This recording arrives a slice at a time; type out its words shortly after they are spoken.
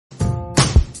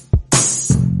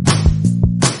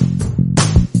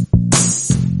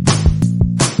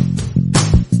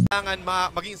kailangan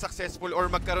maging successful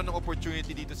or magkaroon ng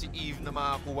opportunity dito si Eve na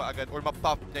makakuha agad or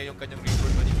mapop niya yung kanyang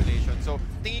real-world manipulation. So,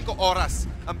 tingin ko oras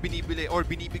ang binibili or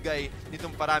binibigay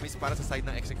nitong Paramis para sa side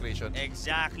ng Execration.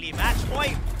 Exactly. Match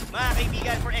point, mga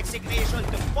kaibigan, for Execration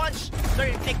to punch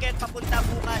their ticket papunta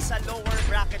bukas sa lower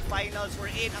bracket finals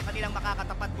wherein ang kanilang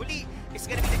makakatapat muli is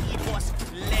gonna be the EVOS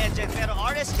Legend. Pero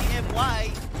RSGMY,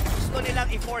 gusto nilang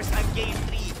i-force ang Game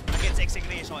 3 against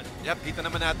Execration. Yep, kita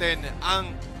naman natin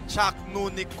ang Chak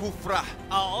ni Kufra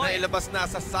na ilabas na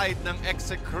sa side ng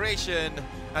Execration.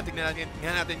 Tingnan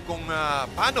natin kung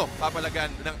paano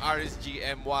papalagan ng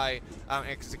RSGMY ang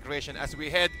Execration as we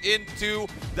head into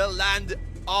the land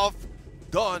of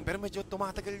Dawn. Pero medyo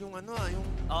tumatagal yung yung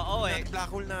black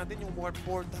hole natin, yung warp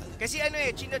portal. Kasi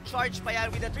china-charge pa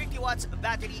yan with a 30 watts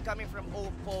battery coming from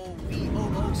Oppo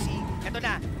VOOC. Ito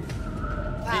na.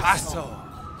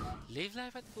 Paso. Live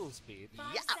life at full speed.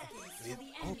 Yeah. With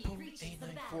Oppo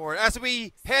A94. As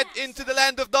we head into the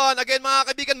land of Dawn, again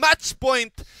mga kaibigan, match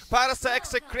point para sa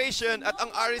Execration at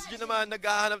ang RSG naman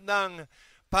naghahanap ng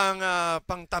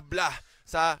pang-tabla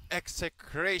sa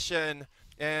Execration.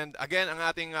 And again, ang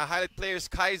ating highlight players,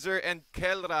 Kaiser and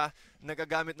Kelra,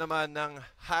 nagagamit naman ng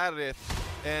Harith.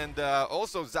 And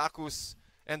also Zakus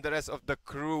and the rest of the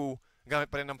crew, gamit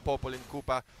pa rin ng Popol and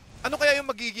Kupa. Ano kaya yung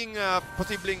magiging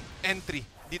posibleng entry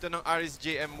dito ng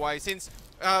RSGMY since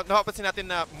napapansin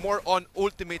natin na more on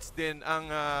ultimates din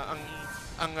ang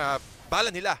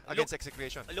bala nila against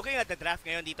Execration. Looking at the draft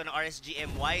ngayon dito ng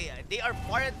RSGMY, they are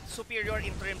far superior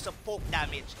in terms of poke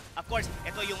damage. Of course,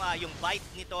 ito yung bite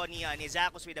nito ni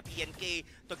Zakus with the PNK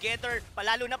together,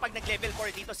 palalo na pag nag-level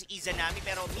 4 dito si Izanami.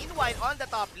 Pero meanwhile, on the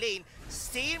top lane,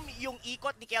 same yung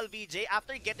ikot ni KelVJ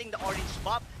after getting the orange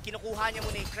buff. Kinukuha niya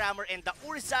muna yung Crammer and the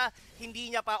Ursa,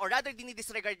 hindi niya pa, or rather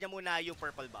dinidisregard niya muna yung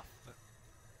purple buff.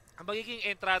 Ang magiging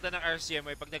entrada ng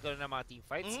RSGMY pag nagkaroon ng mga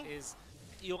teamfights is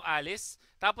yung Alice,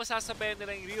 tapos sasabayan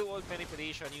nila yung real-world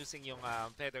manipulation using yung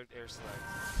Feathered Air Slug.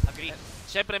 Agree.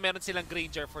 Siyempre, meron silang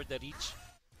Granger for the reach.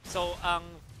 So, ang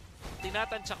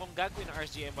tinatansya kung gagawin ng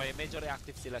RSGMY, medyo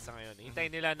reactive sila sa ngayon.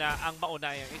 Hintayin nila na ang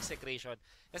mauna yung Execration.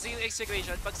 Kasi yung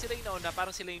Execration, pag sila yung nauna,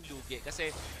 parang sila yung lugi. Kasi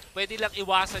pwede lang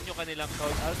iwasan yung kanilang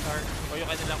Cold Altar o yung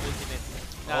kanilang ultimate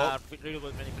na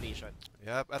real-world manipulation.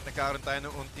 Yep, at nagkaroon tayo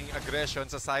ng unting aggression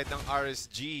sa side ng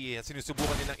RSG.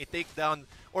 Sinusubukan nilang i-take down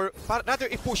or rather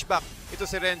i-push back ito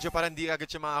si Renjo para hindi agad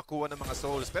siya makakuha ng mga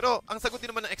souls. Pero ang sagot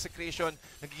din naman ng Execration,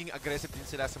 nagiging aggressive din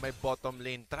sila sa may bottom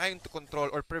lane, trying to control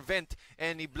or prevent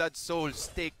any blood soul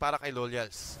stake para kay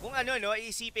Loyals. Kung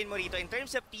iisipin mo rito, in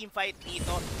terms of teamfight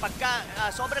dito, pagka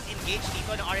sobrang engaged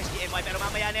dito ng RSGMY, pero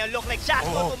mamaya na yung look like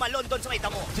Shakno tumalon doon sa may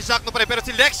damo. Si Shakno pa rin, pero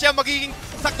si Lexia magiging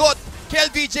sagot.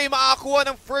 KelVJ makakakuha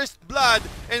ng first blood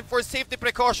and for safety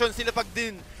precautions, sinapag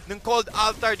din ng Cold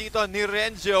Altar dito ni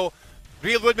Renjo.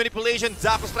 Real world manipulation,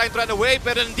 Zakus trying to run away,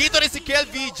 pero nandito rin si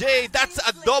KelVJ. That's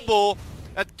a double.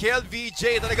 At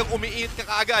KelVJ talagang umiinit ka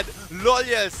kaagad.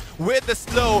 Loyals with the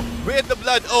slow, with the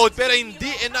blood ode, pero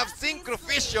hindi enough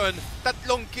synchrovision. 3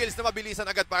 kills na mabilisan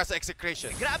agad para sa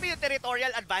Execration. Grabe yung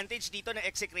territorial advantage dito ng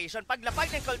Execration. Paglapag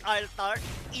ng Cold Altar,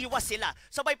 iwas sila.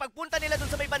 Sabay pagpunta nila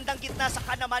dun sa may bandang gitna,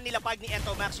 saka naman nilapag ni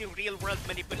Entomax yung real world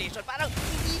manipulation. Parang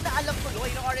hindi na alam tuloy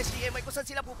ng RSGMY kung saan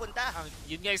sila pupunta.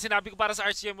 Yun nga yung sinabi ko para sa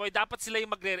RSGMY, dapat sila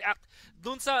yung magre-react.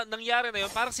 Dun sa nangyari na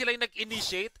yun, parang sila yung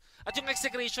nag-initiate. At yung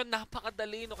Execration,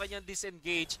 napakadali no kanyang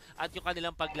disengage at yung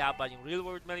kanilang paglaban, yung real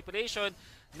world manipulation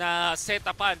na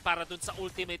set-upan para dun sa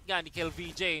ultimate nga ni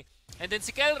KelVJ. And then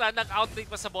si Kelra nag-outrate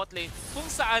pa sa bot lane kung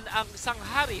saan ang isang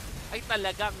Harith ay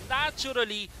talagang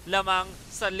naturally lamang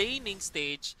sa laning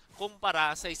stage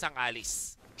kumpara sa isang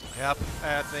Alice. Yep,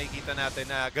 at nakikita natin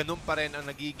na ganun pa rin ang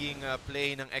nagiging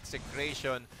play ng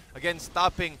Execration. Again,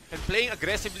 stopping and playing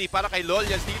aggressively para kay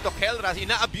Loyals dito. Kelra,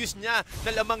 ina-abuse niya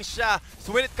na lamang siya.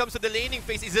 So when it comes to the laning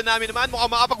phase, Izanami naman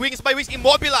mukhang makapag-wings by wings,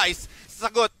 immobilize.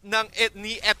 Sagot ng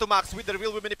ni Etomax with the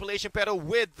real world manipulation, pero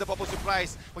with the Popo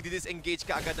Surprise, magdi-disengage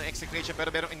ka agad ng Execration,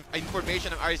 pero merong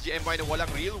information ng RSGMY na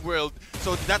walang real world.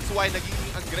 So that's why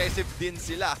nagiging aggressive din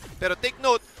sila. Pero take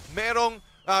note, merong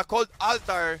Cold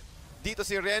Altar dito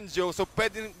si Renjo, so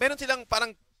meron silang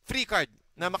parang free card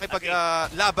na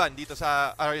makipaglaban dito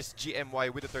sa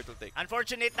RSGMY with the turtle take.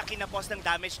 Unfortunate na kinapos ng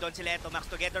damage doon sila Entomax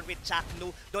together with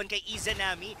Chaknu doon kay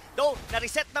Izanami. Though,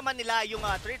 na-reset naman nila yung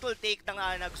turtle take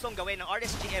na gustong gawin ng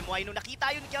RSGMY. Nung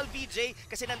nakita yun ni KelVJ,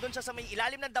 kasi nandun siya sa may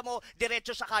ilalim ng damo,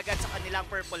 diretso siya kagad sa kanilang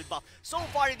purple buff. So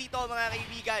far dito mga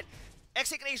kaibigan,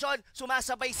 Execration,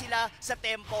 sumasabay sila sa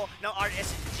tempo ng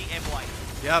RSGMY.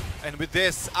 Yep, and with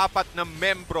this, 4 na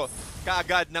membro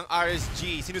kaagad ng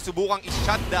RSG. Sinusubukang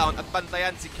i-shutdown at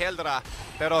bantayan si Kelra.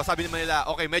 Pero sabi naman nila,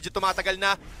 okay, medyo tumatagal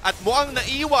na at mukhang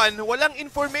naiwan. Walang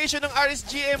information ng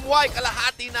RSGMY.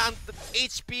 Kalahati na ang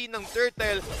HP ng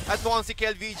Turtle. At mukhang si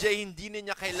KelVJ hindi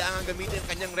niya kailangan gamitin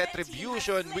kanyang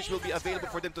Retribution which will be available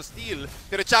for them to steal.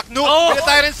 Pero Chaknu, with the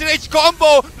Tyrant's Rage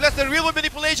combo, plus the real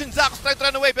manipulation, Zax trying to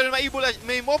run away pero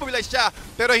may mobilize siya.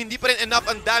 Pero hindi pa rin enough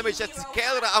ang damage at si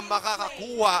Kelra ang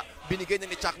makakakuha. Binigay na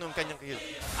ni Chaknu ang kanyang kill.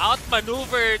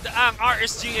 Outmaneuvered ang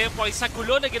RSGMY sa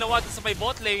gulo na ginawa sa may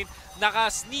bot lane.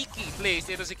 Naka-sneaky place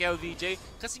ito si KelVJ.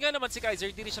 Kasi nga naman si Kaiser,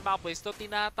 hindi rin siya makapwesto.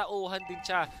 Tinatauhan din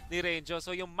siya ni Renjo.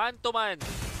 So yung man-to-man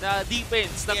na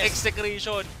defense ng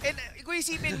Execration. And kung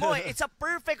isipin mo, it's a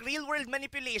perfect real-world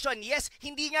manipulation. Yes,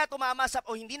 hindi nga tumama sa,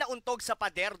 o hindi na untog sa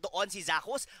pader doon si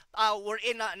Zakos.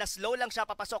 Wherein na slow lang siya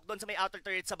papasok doon sa may outer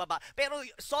turret sa baba. Pero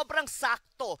sobrang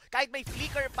sakto. Kahit may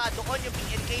flicker pa doon yung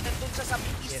PNK nandun sa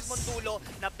mismong dulo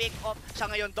na pick up siya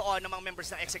ngayon doon ng mga members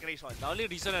ng Execration. The only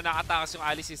reason na nakatakas yung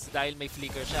Alice is dahil may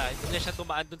flicker siya. Hindi na siya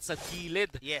tumaan dun sa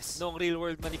gilid ng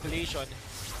real-world manipulation.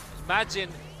 Imagine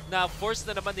na force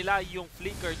na naman nila yung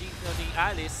flicker dito ni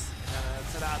Alice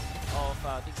sa lahat of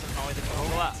things na okay na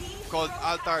magawa. Called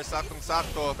Altar,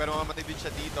 saktong-sakto, pero mamatay din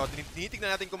siya dito.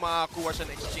 Tinitignan natin kung makakuha siya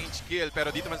ng exchange kill,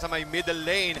 pero dito man sa may middle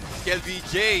lane,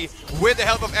 KelVJ, with the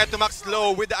help of Etomax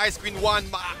Slow, with the Ice Queen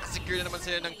 1, makakasecure na naman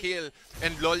sila ng kill.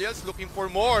 And Loyals looking for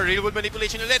more. Realwood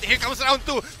manipulation ulit. Here comes round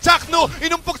 2. Chaknu,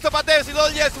 inumpok sa pader si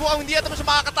Loyals. Mukhang hindi ata siya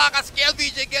makakatakas.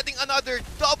 KelVJ getting another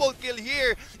double kill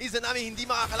here. Izanami hindi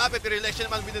makakalapit, pero election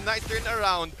naman with a nice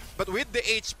turnaround. But with the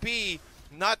HP,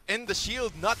 not in the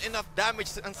shield, not enough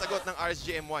damage ang sagot ng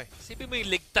RSGMY. Sipin mo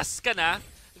yung ligtas ka na.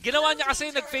 Ginawa niya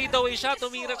kasi nag-fade away siya,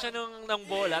 tumira siya ng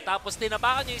bola, tapos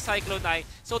tinabakan niya yung Cyclone Eye.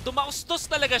 So dumaustos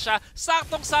talaga siya,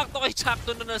 saktong-sakto kay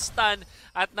Chakno na stun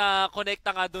at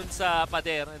na-connecta nga dun sa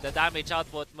pader. The damage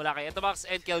output mula kay Etomax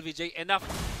and KelVJ enough.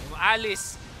 Yung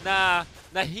Alice na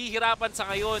nahihirapan sa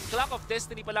ngayon. Clock of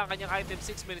Destiny pala ang kanyang item,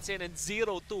 6 minutes in and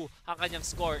 0-2 ang kanyang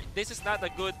score. This is not a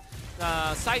good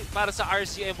sight para sa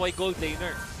RCMY gold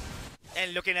laner.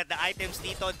 And looking at the items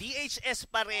dito, DHS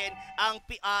pa rin ang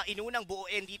inunang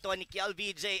buuin dito ni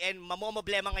KelVJ and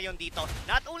mamomoblema ngayon dito.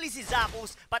 Not only si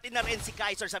Zakos, pati na rin si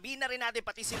Kaiser. Sabihin na rin natin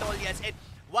pati si Loyals. And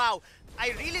wow,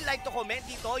 I really like to comment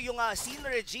dito yung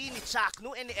synergy ni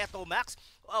Chaknu and ni Etomax.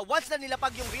 Once na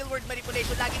nilapag yung real-world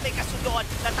manipulation, lagi may kasunod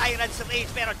na Tyrant's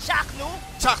Rage. Pero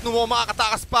Chaknu mo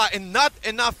makakatakas pa and not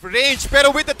enough range. Pero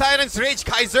with the Tyrant's Rage,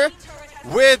 Kaiser,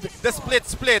 with the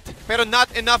split, pero not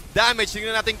enough damage.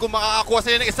 Tingnan natin kung makakakuha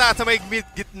sila ng isa sa may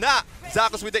gitna.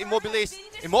 Zakos with the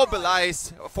immobilize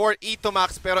for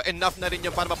Etomax, pero enough na rin yun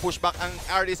para ma-pushback ang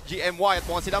RSGMY at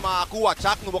mukhang sila makakakuha.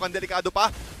 Chaknu mukhang delikado pa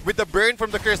with the burn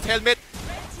from the cursed helmet.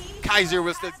 Kaiser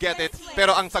will still get it,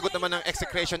 pero ang sagot naman ng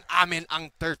Execration, amin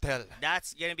ang Turtle.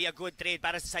 That's gonna be a good trade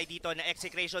para sa side dito na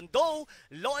Execration. Though,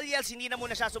 Loyals hindi na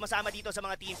muna siya sumasama dito sa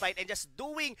mga team fight and just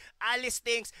doing Alice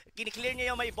things. Kiniklear niya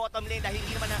yung may bottom lane dahil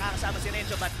hindi naman nakakasama si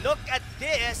Renzo. But look at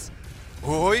this!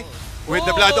 Uy, with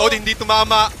the Blood Oath, hindi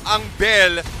tumama ang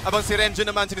Bell. Abang si Renzo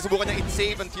naman, sinusubukan niya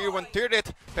i-save ang tier 1 turret.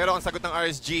 Pero ang sagot ng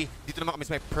RSG, dito naman kami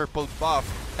sa may purple buff.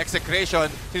 Execration,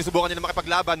 sinusubukan niya na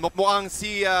makipaglaban. Mukhang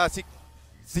si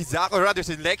Zach, or rather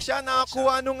si Lexia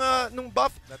nakakuha nung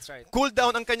buff. That's right.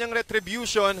 Cooldown ang kanyang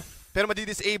Retribution, pero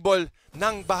madi-disable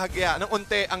ng bahagya, ng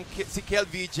unti ang si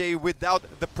KelVJ without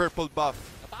the purple buff.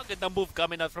 Napakagandang move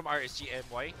coming out from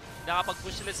RSGMY.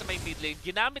 Nakapag-push sila sa may mid lane.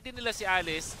 Ginamit din nila si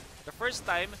Alice. The first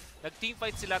time,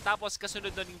 nag-teamfight sila tapos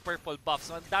kasunod na yung purple buff.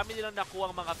 So ang dami nilang nakuha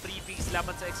ang mga freebies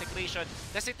laban sa Execration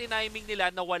kasi tiniming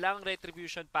nila na walang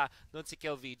retribution pa doon si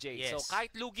KelVJ. Yes. So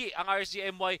kahit lugi ang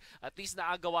RSGMY, at least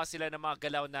naagawa sila ng mga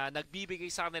galaw na nagbibigay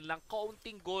sa kanila ng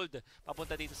kaunting gold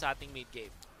papunta dito sa ating mid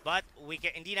game. But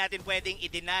hindi natin pwedeng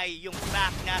i-deny yung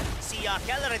fact na si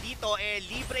Kelra dito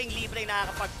libreng-libreng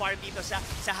nakakapag-farm dito sa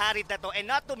harid na to. And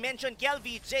not to mention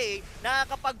KelVJ,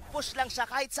 nakakapag-push lang siya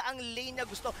kahit saang lane na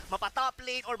gusto, mapa-top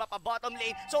lane or mapa-bottom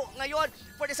lane. So ngayon,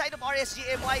 for the side of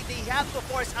RSGMY, they have to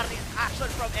force a reaction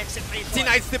from Execration. Si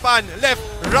Knight Stepan, left,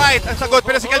 right ang sagot,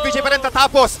 pero si KelVJ pa rin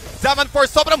tatapos. Zaman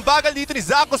Force, sobrang bagal dito ni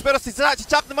Zakos, pero si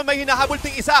Chak naman may hinahabol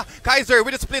ting isa. Kaiser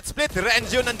with a split.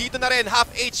 Renzo nandito na rin, half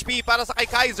HP para sa kay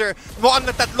Kaiser. Mukhang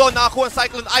na tatlo nakakuha ang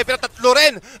Cyclone Eye, pero tatlo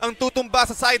rin ang tutumba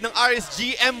sa side ng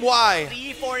RSGMY.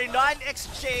 3-4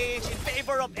 non-exchange in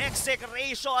favor of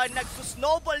Execration.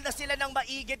 Nagsusnowball na sila ng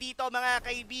maigi dito mga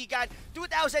kaibigan.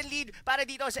 2,000 lead para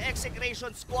dito sa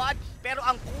Execration squad. Pero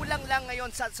ang kulang lang ngayon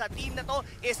sa team na to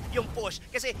is yung push.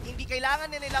 Kasi hindi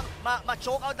kailangan na nilang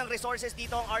ma-choke out ng resources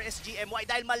dito ang RSGMY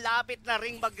dahil malapit na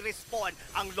ring mag-respawn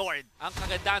ang Lord. Ang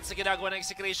kagandahan sa ginagawa ng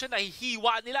Execration,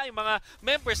 nahihiwa nila yung mga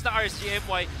members na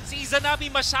RSGMY RSGMY. Si Izanami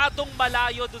masyadong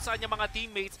malayo dun sa kanyang mga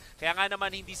teammates, kaya nga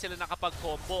naman hindi sila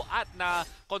nakapag-combo at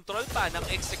na-control pa ng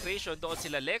Execration. Doon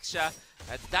sila Lexia.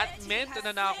 At that meant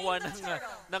na nakakuha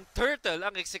ng Turtle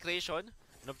ang Execration.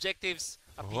 And objectives,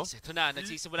 apis. Ito na,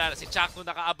 nagsisimula na si Chakno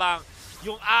nakaabang.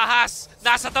 Yung ahas,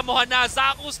 nasa damuhan na.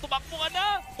 Zakus, tumakbo ka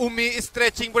na.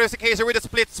 Umi-stretching for si Kaiser with a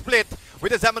split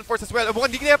with the Zaman Force as well.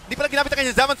 Mukhang di pala ginamit ang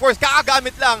kanyang Zaman Force,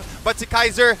 kakagamit lang. But si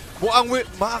Kaiser, mukhang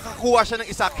makakakuha siya ng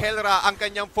isa. Kelra ang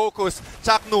kanyang focus.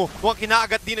 Chakno, mukhang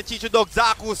kinaagat din ng Chichodog.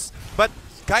 Zakus, but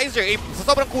Kaiser,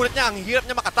 sa sobrang kulat niya, ang hirap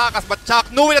niya makatakas. But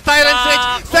Chakno with a Tyrant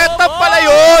Rage. Set up pala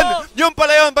yun! Yun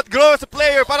pala yun. But grow as a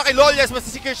player. Para kay Lolias,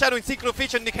 masisecure siya ng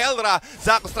Synchrovision ni Kelra.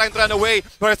 Zakus trying to run away.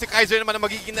 Pero si Kaiser naman ang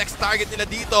magiging next target nila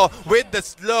dito with the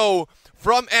slow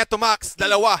from Etomax.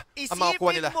 Dalawa ang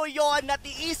makakuha nila. Isipin mo yun,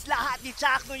 natiis lahat ni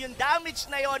Chakno yung damage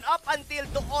na yon up until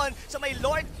doon sa may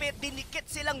Lord Pit. Dinikit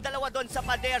silang dalawa doon sa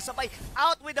pader. Sabay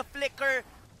out with the flicker.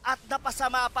 At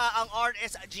napasama pa ang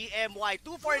RSGMY.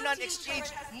 2-for-none exchange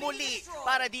muli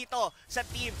para dito sa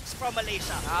teams from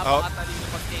Malaysia. Napakatalino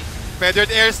pag-take.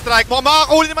 Feathered airstrike. Mukhang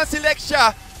makakahuli naman si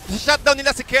Lexia. Shutdown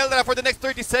nila si Kelra for the next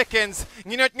 30 seconds.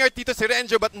 Nginert-ngert dito si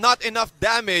Renjo but not enough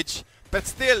damage. But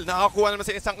still, nakakuha naman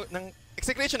sa isang ng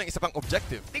Execration ng isa pang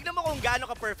objective. Tignan mo kung gaano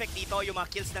ka-perfect dito yung mga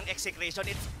kills ng Execration.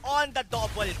 It's on the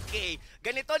double K.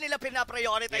 Ganito nila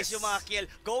pinaprioritize yung mga kill.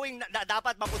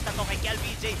 Dapat mapunta to kay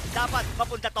KelVJ. Dapat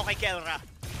mapunta to kay Kelra.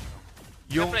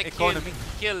 Yung economy.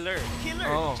 Killer.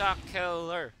 Oh. Chuck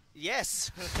Killer.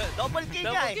 Yes. Double K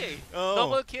Double nga K. eh.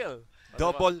 Double kill.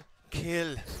 Double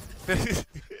kill.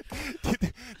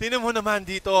 Tingnan mo naman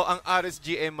dito ang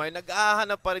RSGMY,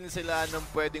 nag-ahanap pa rin sila ng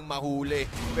pwedeng mahuli.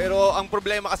 Pero ang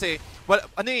problema kasi,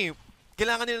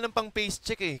 kailangan nila ng pang-pace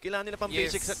check eh. Kailangan nila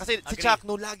pang-pace check. Kasi si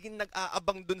Chakno laging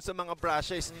nag-aabang dun sa mga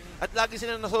brushes. At lagi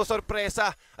sila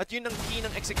nasosorpresa. At yun ang key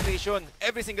ng Execration.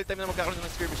 Every single time na magkakaroon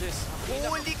ng skirmishes.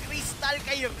 Holy Crystal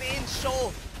kay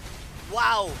Renzo.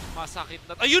 Wow! Masakit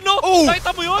na. Ayun no!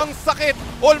 Nakita mo yun? Ang sakit!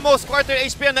 Almost quarter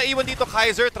HP ang naiwan dito.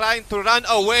 Kaiser trying to run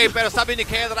away. Pero sabi ni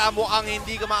Kelra mo ang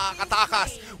hindi ka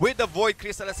makakatakas with the Void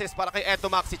Crystal Assist para kay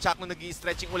Etomax. Si Chakno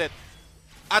nag-i-stretching ulit.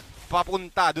 At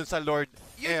papunta dun sa Lord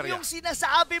area. Yun yung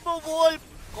sinasabi mo, Wolf.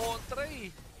 Kontra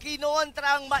eh.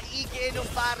 Kinontra ang maigi nung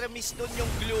Paramis nun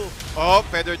yung glue. Oh,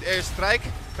 feathered airstrike.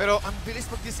 Pero ang bilis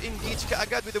mag-disengage ka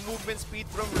agad with the movement speed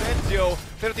from Renzo.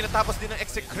 Pero tinatapos din ng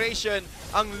Execration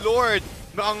ang Lord.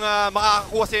 Ang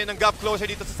makakakuha sila ng gap closure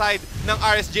dito sa side ng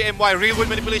RSGMY. Real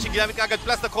world manipulation ginamit ka agad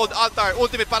plus the cold altar.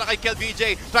 Ultimate para kay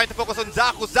KelVJ. Trying to focus on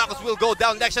Zakus. Zakus will go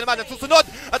down. Lexia naman ang susunod.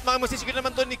 At mga masisecure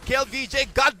naman to ni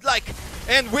KelVJ. Godlike.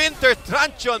 And Winter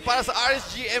Truncheon para sa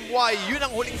RSGMY. Yun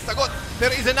ang huling sagot.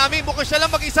 Pero Izanami mukhang siya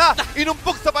lang mag-isa.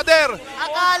 Inumpok sa pader.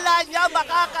 Akala niya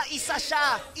makakaisa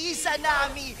siya.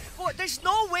 Izanami. There's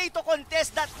no way to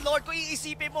contest that, Lord. Kung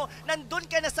iisipin mo, nandun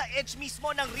ka na sa edge mismo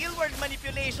ng real world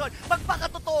manipulation.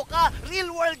 Magpakatotoo ka.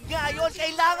 Real world nga yun.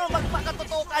 Kailangan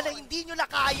magpakatotoo ka na hindi nyo na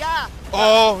kaya.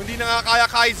 Oh, hindi na nga kaya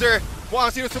Kaiser.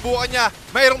 Mukhang sinusubukan niya.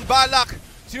 Mayroong balak.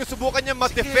 Sinusubukan niya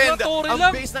mag-defend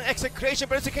ang base ng Execration.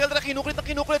 Pero si Kelra kinukulit na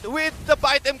kinukulit with the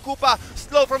Bite M Koopa.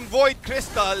 Slow from Void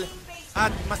Crystal.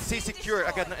 At masisecure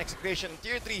agad ng Execration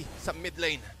Tier 3 sa mid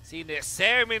lane.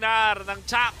 Sineseminar ng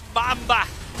Chak Bamba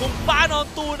kung paano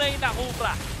ang tunay na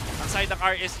Cobra ang side ng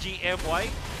RSGMY.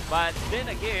 But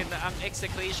then again, ang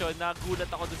Execration,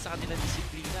 nagulat ako dun sa kanilang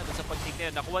disiplina, dun sa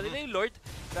pagtignan. Nakuha nila yung Lord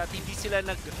at hindi sila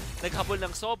naghabol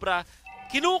ng sobra.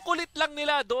 Kinukulit lang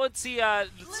nila doon si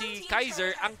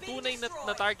Kaiser. Ang tunay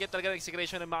na target talaga ng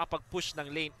Execration na makapag-push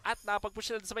ng lane. At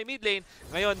nakapag-push na sa may mid lane.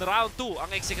 Ngayon, round 2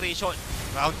 ang Execration.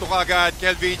 Round 2 agad,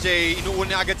 KelVJ.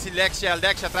 Inuuna agad si Lexia.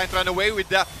 Lexia trying to run away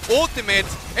with the ultimate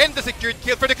and the secured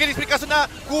kill for the killing spree. Kaso na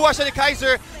kuha siya ni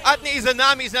Kaiser at ni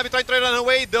Izanami. Izanami trying to run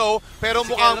away though. Pero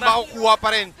mukhang makukuha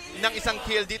pa rin ng isang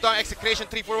kill. Dito ang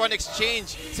Execration 3-for-1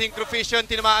 exchange. Synchrovision,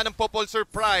 tinamaan ng Popol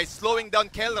Surprise. Slowing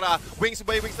down Kelra. Wings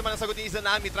by wings naman ang sagot ni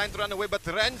Izanami. Trying to run away but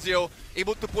Renzo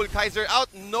able to pull Kaiser out.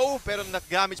 No, pero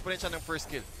nag-damage pa rin siya ng first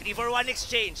kill. 3-for-1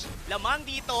 exchange. Lamang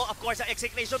dito, of course, ang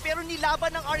Execration. Pero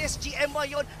nilaban ng RSGMY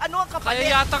yun. Ano ang kapalit?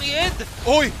 Kaya yatang i-end.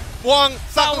 Uy! Mukhang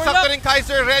sakto-sakto rin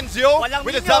Kaiser Renzo. Walang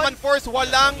with the minion. Zaman Force.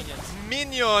 Walang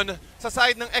minion sa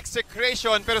side ng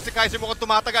Execration. Pero si Kaiser mukhang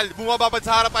tumatagal. Bumababad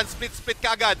sa harapan. Split-split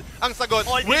ka agad. Ang sagot.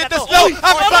 All With in the na to. slow! Uy!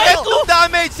 Ang All sakit in. ng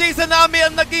damage! Si Izanami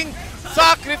ang naging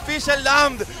sacrificial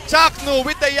lamb. Chakno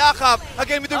with the yakap.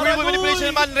 Again with the real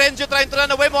manipulation naman. Renzo trying to run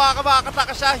away.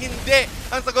 Makakataka siya. Hindi.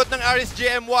 Ang sagot ng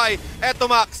RSGMY.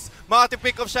 Etomax.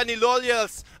 Mati-pick off siya ni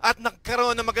Loyals at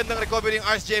nagkaroon ng magandang recovery ng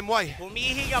RSGMY.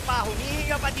 Humihinga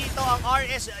pa dito ang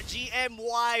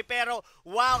RSGMY, pero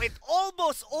wow, it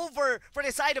almost over for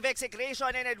the side of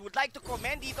Execration, and I would like to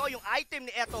commend dito yung item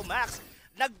ni Eto Max.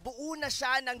 Nagbuo na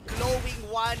siya ng glowing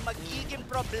one, magiging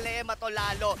problema to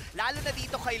lalo na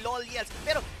dito kay Loyals.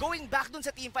 Pero going back dun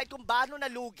sa teamfight, kung paano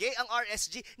nalugi ang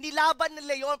RSG, nilaban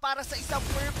nila yun para sa isang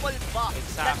purple buff.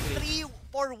 Exactly.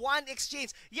 3-for-1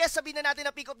 exchange. Yes, sabihin na natin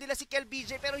na pick up nila si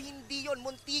KelVJ, pero hindi yun,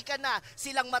 muntika na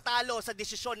silang matalo sa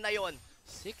desisyon na yon.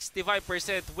 65%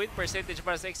 win percentage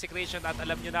para sa Execration, at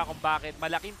alam nyo na kung bakit.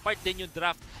 Malaking part din yung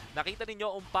draft. Nakita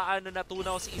ninyo kung paano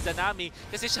natunaw si Izanami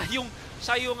kasi siya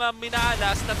yung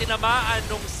minalas na tinamaan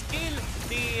nung skill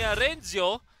ni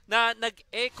Renzio na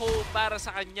nag-echo para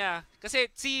sa kanya.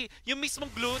 Kasi yung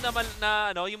mismong glue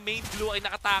yung main glue ay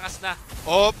nakatakas na.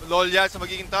 Loyal sa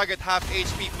magiging target, half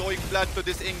HP, flowing blood to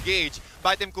disengage.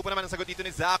 Bottom ko pa naman ang sagot dito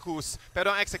ni Zakus.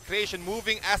 Pero ang Execration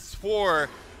moving as 4,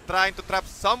 trying to trap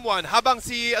someone. Habang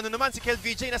si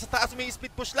KelVJ nasa taas, may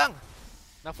speed push lang.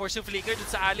 Na-force yung flicker dun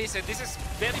sa Alice, and this is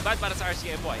very bad para sa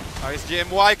RSGMY.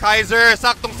 RSGMY, Kaiser,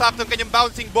 saktong-saktong kanyang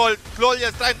bouncing ball.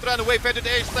 Loyals trying to run away, feathered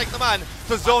airstrike naman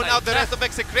to zone out the rest of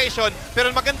Execration. Pero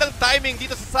magandang timing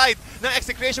dito sa side ng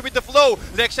Execration with the flow.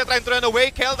 Lexia trying to run away,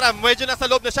 Kelra medyo nasa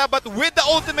loob na siya, but with the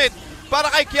ultimate para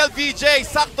kay KelVJ,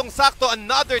 saktong-sakto,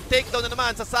 another takedown na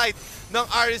naman sa side ng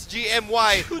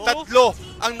RSGMY. Tatlo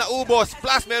ang naubos,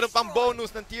 plus meron pang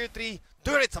bonus ng tier 3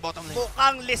 turret sa bottom lane.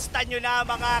 Mukhang lista nyo na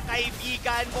mga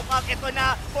kaibigan. Mukhang ito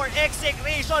na for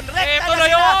Execration. Rekta Ito na na sila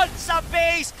yun! sa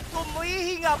base.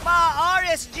 Tumihinga pa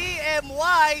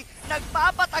RSGMY.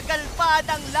 Nagpapatagal pa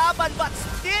ng laban, but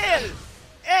still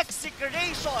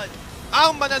Execration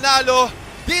ang mananalo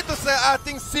dito sa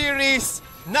ating series.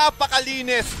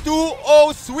 Napakalinis,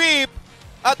 2-0 sweep.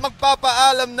 At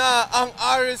magpapaalam na ang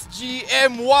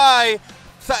RSGMY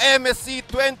sa MSC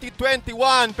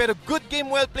 2021. Pero good game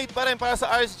well played pa rin para sa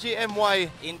RSGMY.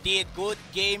 Indeed, good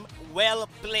game, well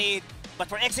played. But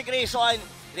for Execration,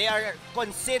 they are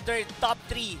considered top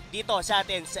 3 dito sa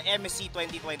atin sa MSC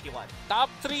 2021.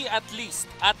 Top 3 at least.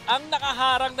 At ang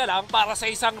nakaharang na lang para sa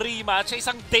isang rematch, sa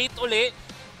isang date uli,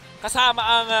 kasama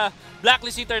ang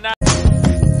Blacklist International.